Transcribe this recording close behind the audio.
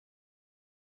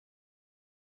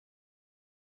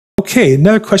Okay,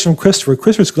 another question from Christopher.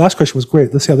 Christopher's last question was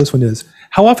great. Let's see how this one is.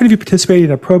 How often have you participated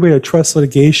in a probate or trust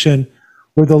litigation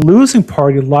where the losing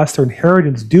party lost their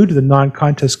inheritance due to the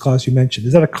non-contest clause you mentioned?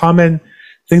 Is that a common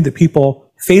thing that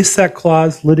people face that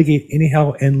clause, litigate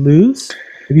anyhow, and lose?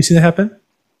 Have you seen that happen?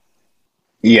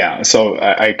 Yeah, so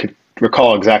I could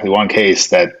recall exactly one case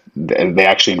that they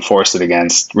actually enforced it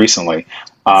against recently.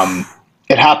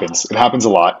 It happens. It happens a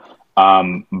lot.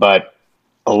 But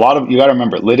a lot of, you got to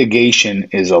remember, litigation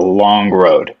is a long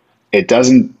road. It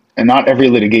doesn't, and not every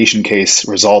litigation case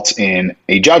results in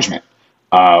a judgment.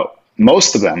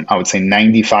 Most of them, I would say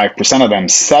 95% of them,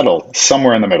 settle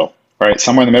somewhere in the middle, right?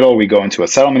 Somewhere in the middle, we go into a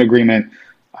settlement agreement,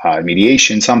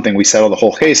 mediation, something, we settle the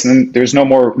whole case, and then there's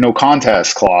no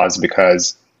contest clause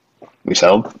because we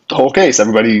settled the whole case.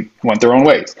 Everybody went their own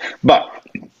ways. But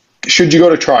should you go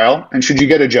to trial and should you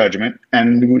get a judgment,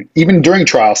 and even during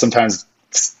trial, sometimes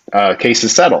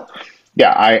cases settle.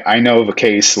 Yeah, I know of a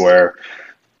case where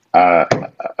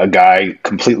a guy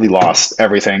completely lost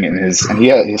everything in and he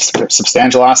had his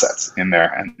substantial assets in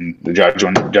there, and the judge,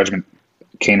 when the judgment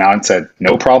came out, and said,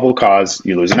 no probable cause,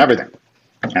 you're losing everything.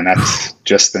 And that's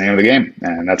just the name of the game,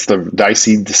 and that's the dice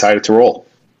he decided to roll.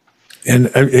 And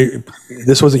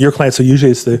this wasn't your client, so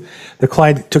usually it's the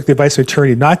client took the advice of the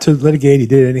attorney not to litigate. He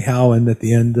did it anyhow, and at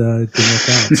the end it didn't work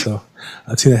out. So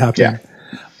I've seen it happen. Yeah.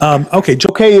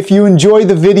 Okay, if you enjoyed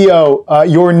the video,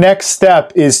 your next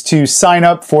step is to sign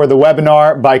up for the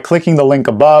webinar by clicking the link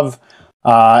above.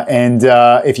 And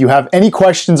if you have any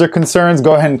questions or concerns,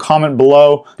 go ahead and comment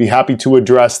below. Be happy to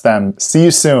address them. See you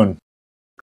soon.